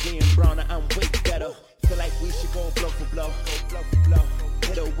for Adrian Browner? I'm way better. Feel like we should go blow for blow.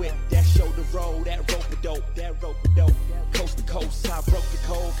 Hit her with that shoulder roll, that rope-a-dope. Coast to coast, I broke the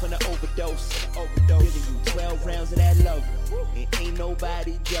code from the overdose. Giving you 12 rounds of that love, and ain't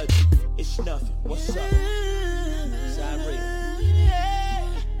nobody judging. It's nothing. What's up? Sorry.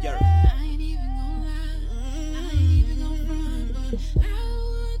 Yeah. I ain't even gonna lie, I ain't even gonna front, but I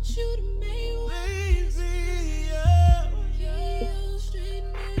want you to Mayweather straight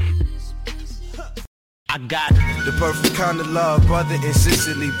Mayweather this pussy. I got the perfect kind of love, brother, in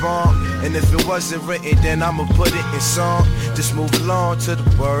Sicily born. And if it wasn't written, then I'ma put it in song. Just move along to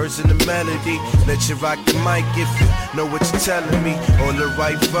the words and the melody. Let you rock the mic if you know what you're telling me. All the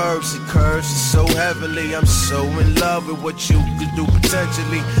right verbs and curves so heavily. I'm so in love with what you could do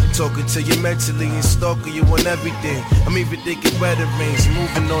potentially. Talking to you mentally and stalking you on everything. I'm even thinking wedding rings,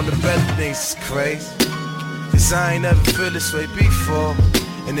 moving on to better things. It's crazy, 'cause I ain't never feel this way before.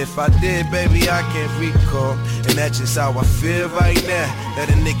 And if I did, baby, I can't recall. And that's just how I feel right now. That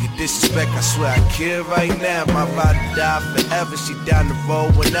a nigga disrespect, I swear I care right now. My body die forever, she down the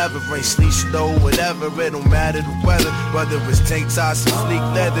road whenever. Rain, sleet, snow, whatever, it don't matter the weather. Whether it's tank tops and sleek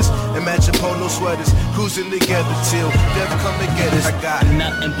leathers and matching polo sweaters, cruising together till death come and get us. I got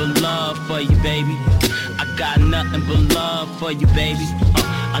nothing but love for you, baby. I got nothing but love for you, baby.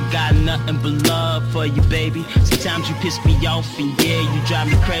 I got nothing but love for you, baby. Sometimes you piss me off and yeah, you drive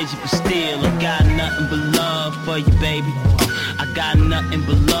me crazy, but still I got nothing but love for you, baby. I got nothing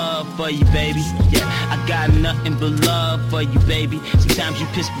but love for you, baby. Yeah, I got nothing but love for you, baby. Sometimes you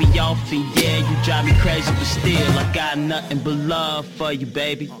piss me off and yeah, you drive me crazy, but still I got nothing but love for you,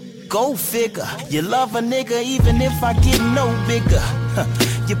 baby. Go figure, you love a nigga even if I get no bigger.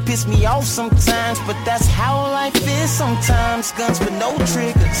 You piss me off sometimes, but that's how life is sometimes. Guns with no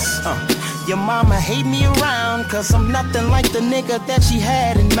triggers. Your mama hate me around, cause I'm nothing like the nigga that she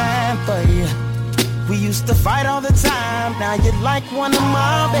had in mind for you. We used to fight all the time, now you're like one of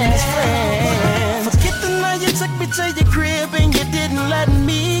my best friends. Forget the night you took me to your crib and you didn't let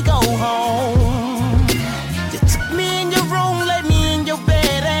me go home. You took me in your room, let me in your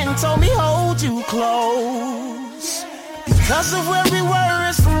bed and told me hold you close. Because of where we were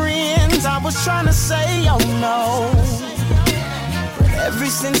as friends, I was trying to say oh no. But ever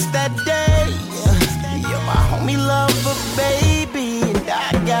since that day, you're my homie lover, baby. And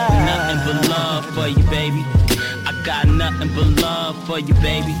I got nothing but love for you, baby. I got nothing but love for you,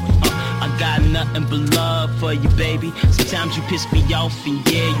 baby. I got nothing but love for you, baby. Sometimes you piss me off and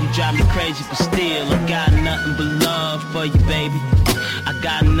yeah, you drive me crazy, but still I got nothing but love for you, baby. I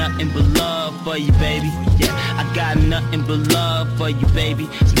got nothing but love for you, baby. Yeah, I got nothing but love for you, baby.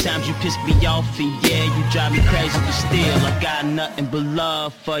 Sometimes you piss me off and yeah, you drive me crazy, but still I got nothing but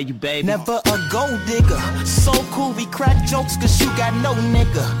love for you, baby. Never a gold digger, so cool we crack jokes cause you got no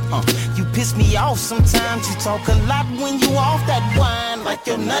nigga. You piss me off sometimes, you talk a lot when you off that wine like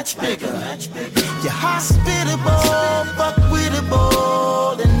your nuts bigger. You're hospitable,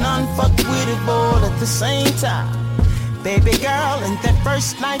 fuck-wittable, and unfuck-wittable at the same time. Baby girl, and that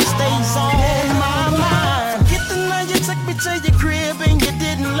first night stays on my mind. Forget the night you took me to your crib and you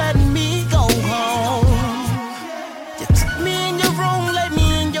didn't let me go home. You took me in your room, laid me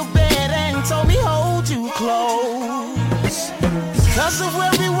in your bed and told me hold you close. Because of where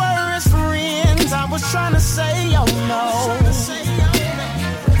we were as friends, I was trying to say oh no.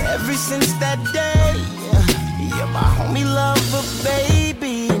 Ever since that day, you're my homie lover,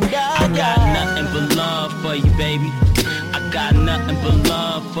 baby. And I got nothing but love for you, baby. I got nothing but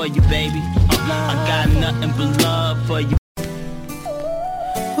love for you, baby. I got nothing but love for you.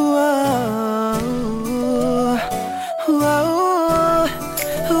 Whoa, whoa,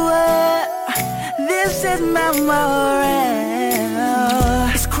 whoa. This is memorial.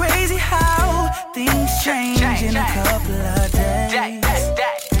 It's crazy how things change in a couple of days.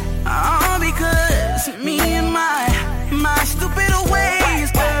 All because me and my stupid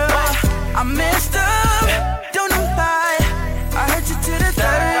ways, girl. I messed up, don't know why. I hurt you to the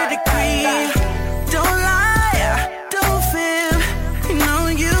third degree. Don't lie, don't feel. You know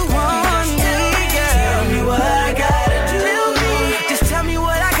you want me, girl. Tell me what I gotta do. Just tell me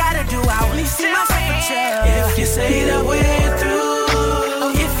what I gotta do. I only see myself in you. If you say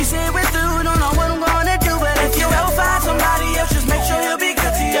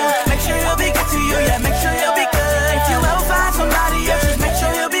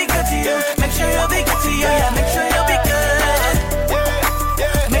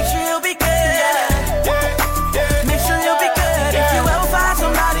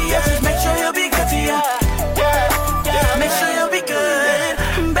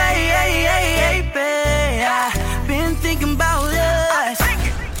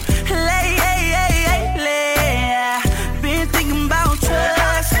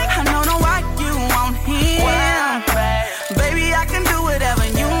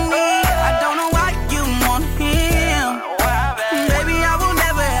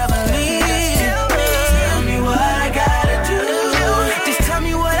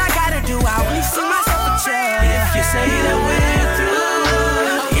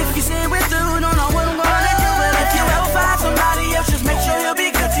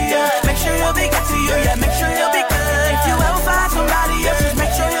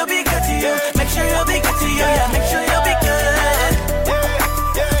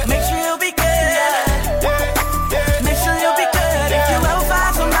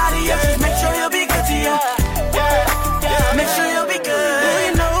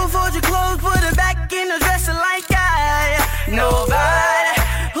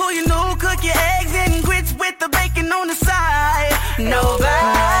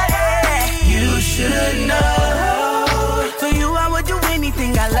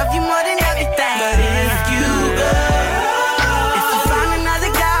love you more than everything. But if you find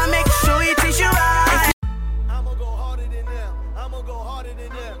another guy, make sure you treat you right. I'ma go harder than them. I'ma go harder than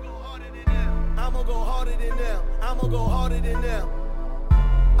them. I'ma go harder than them. I'ma go harder than them.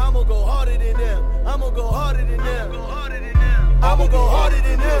 I'ma go harder than them. I'ma go harder than them. I'ma go harder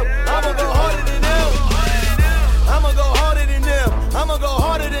than them. I'ma go harder than them. I'ma go harder than them. I'ma go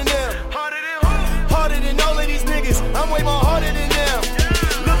harder than them. Harder than all of these niggas. I'm way more harder than them.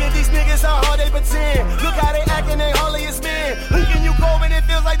 Look at these niggas, how hard they pretend. Look how they acting, they hardly as men. Who can you call when it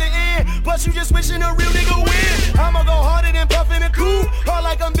feels like the end? But you just wishing a real nigga win. I'ma go harder than puffin' and cool. Hard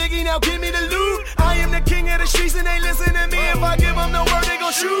like I'm Biggie, now give me the loot. I am the king of the streets and they listen to me. If I give them the word, they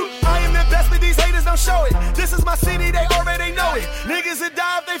gon' shoot. I am the best, but these haters don't show it. This is my city, they already know it. Niggas that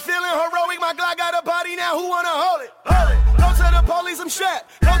die if they feeling heroic. My Glock got a body now, who wanna hold it? Hold it. Don't tell the police I'm strapped.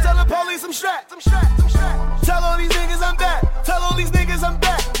 Don't tell the police I'm strapped. Tell all these niggas I'm back. Tell all these niggas I'm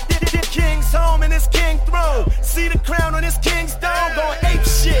back. King's home and it's king throne. See the crown on this king's dome. Going ape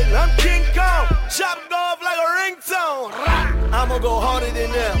shit, I'm King Kong. Chop it off like a ringtone. I'ma go harder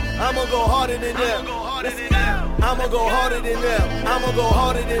than them. I'ma go harder than them. I'ma go harder than them. I'ma go harder than them. I'ma go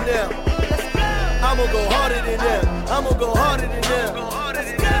harder than them. I'ma go harder than them. I'ma go harder than them.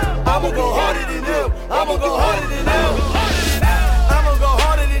 I'ma go harder than them. I'ma go harder than them. I'ma go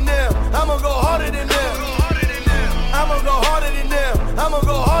harder than them. I'ma go harder than them. I'ma go harder than them. I'ma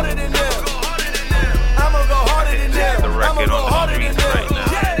go harder than them. I'ma go harder than them.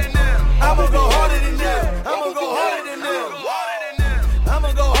 I'ma go harder than them. I'ma go harder than them.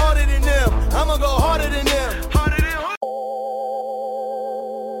 I'ma go harder than them. I'ma go harder than them.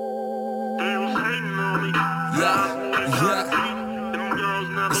 Yeah.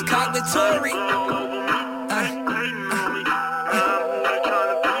 It's cognitory.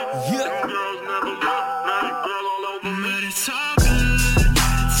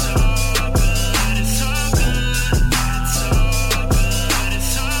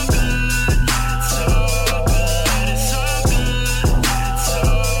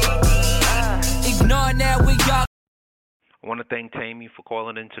 I want to thank Temi for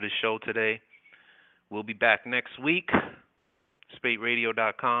calling into the show today. We'll be back next week.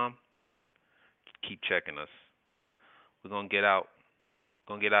 SpateRadio.com. Keep checking us. We're going to get out.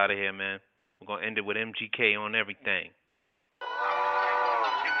 Going to get out of here, man. We're going to end it with MGK on everything.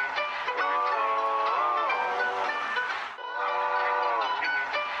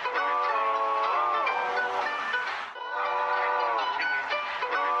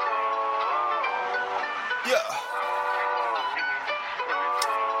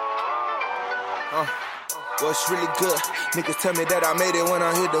 What's really good? Niggas tell me that I made it when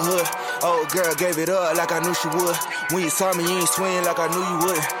I hit the hood. Old girl gave it up like I knew she would. When you saw me, you ain't swing like I knew you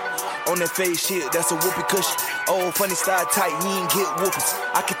would. On that face shit, that's a whoopee cushion. Old funny style tight, you ain't get whoopers.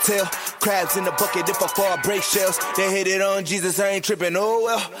 I can tell, crabs in the bucket if I fall, break shells. They hit it on Jesus, I ain't tripping, oh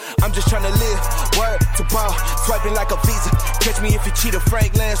well. I'm just trying to live, word to ball, swiping like a visa. Catch me if you cheat a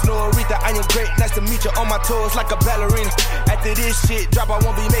Frank Lance, no Aretha. I am great, nice to meet you, on my toes like a ballerina. After this shit drop, I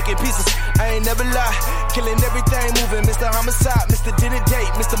won't be making pieces. I ain't never lie, killing everything moving. Mr. Homicide, Mr. Dinner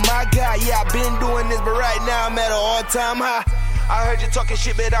Date, Mr. My Guy. Yeah, I've been doing this, but right now I'm at an all-time high. I heard you talking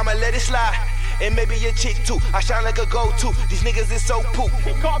shit, but I'ma let it slide. And maybe your chick too, I shine like a go-to. These niggas is so poop.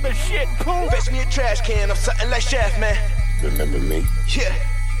 He called me shit poop. Fetch me a trash can or something like Shaft, man. Remember me? Yeah.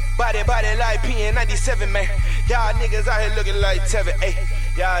 Body like PN97, man. Y'all niggas out here looking like Tevin, ayy.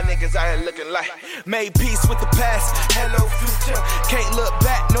 Y'all niggas out here looking like made peace with the past. Hello, future. Can't look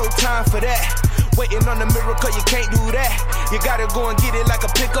back, no time for that. Waiting on the miracle, you can't do that. You gotta go and get it like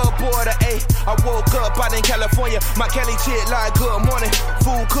a pickup order, ayy. I woke up out in California. My Kelly chick like good morning.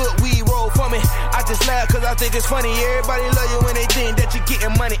 Food cook, weed roll for me. I just laugh cause I think it's funny. Everybody love you when they think that you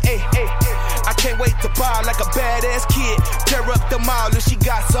getting money, ayy, ayy. I can't wait to ball like a badass kid. Tear up the mall if she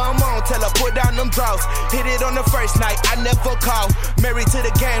got some on. Tell her put down them draws. Hit it on the first night, I never call. Married to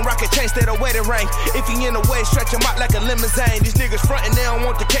the game, rocket chain, stay the wedding ring. If he in the way, stretch him out like a limousine. These niggas frontin', they don't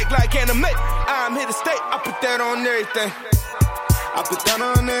want the cake like anime. I'm here to stay, I put that on everything. I put that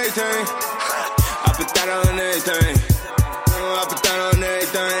on everything. I put that on everything. I put that on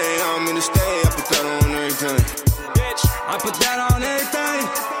everything. I'm here to stay, I put that on everything. Bitch, I put that on everything.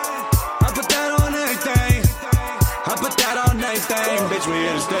 I put that on everything. I put that on everything. Bitch, we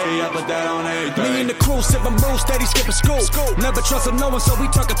here to stay, I put that on everything. Me and the crew sippin' boo, steady skipping school. Never trusted no one, so we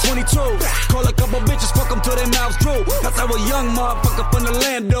talkin' 22. Call a couple bitches, fuck them till their mouths drool. That's how a young motherfucker from the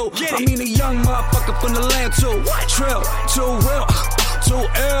land do. I mean a young motherfucker from the land too. Trill, too real, too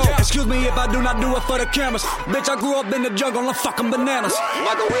ill. Excuse me if I do not do it for the cameras. Bitch, I grew up in the jungle on fucking bananas.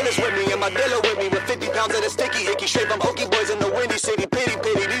 My gorillas with me and my dealer with me with 50 pounds of the sticky icky. Straight from Okie boys in the windy city. Pity,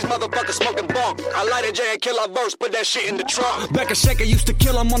 these a smoking bunk. I light a J and kill a verse, put that shit in the trunk. Back a shaker used to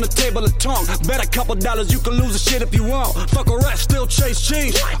kill him on the table of tongue. Bet a couple dollars you can lose the shit if you want. Fuck a rat, still chase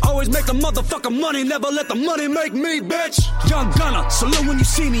cheese. Always make the motherfucking money, never let the money make me, bitch. Young gunner, salute when you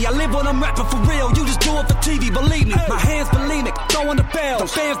see me. I live when I'm rapping for real, you just do it for TV, believe me. My hands bulimic, throwing the bell. The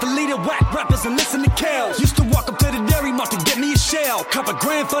fans deleted whack rappers and listen to Kels. Used to walk up to the dairy mart to get me a shell. Couple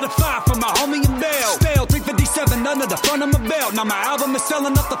grand for the 5 from my homie and Bell. Stale 357 under the front of my belt. Now my album is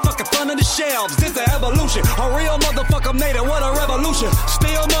selling up the fucking front of the shelves. This the evolution, a real motherfucker made it, what a revolution.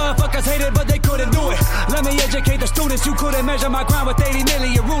 Still motherfuckers hate it, but they couldn't do it. Let me educate the students, you couldn't measure my grind with 80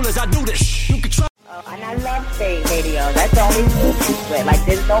 million rulers. I do this, you can try. And I love Spate Radio. That's the only secret. Like,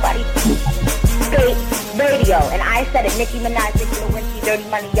 there's nobody. Spate Radio. And I said it. Nicki Minaj, Nicki Lewinsky, Dirty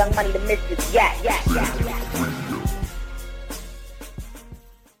Money, Young Money, the Misfits. Yeah.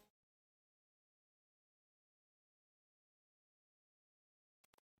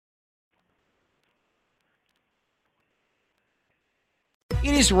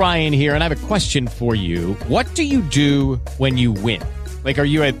 It is Ryan here, and I have a question for you. What do you do when you win? Like, are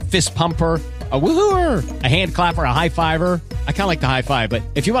you a fist pumper, a woohooer, a hand clapper, a high fiver? I kind of like the high five, but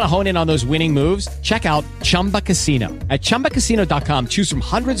if you want to hone in on those winning moves, check out Chumba Casino. At ChumbaCasino.com, choose from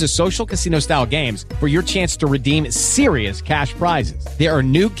hundreds of social casino-style games for your chance to redeem serious cash prizes. There are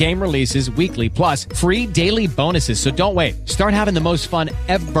new game releases weekly, plus free daily bonuses, so don't wait. Start having the most fun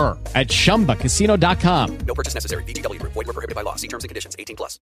ever at ChumbaCasino.com. No purchase necessary. VGW Group. Void where prohibited by law. See terms and conditions. 18+.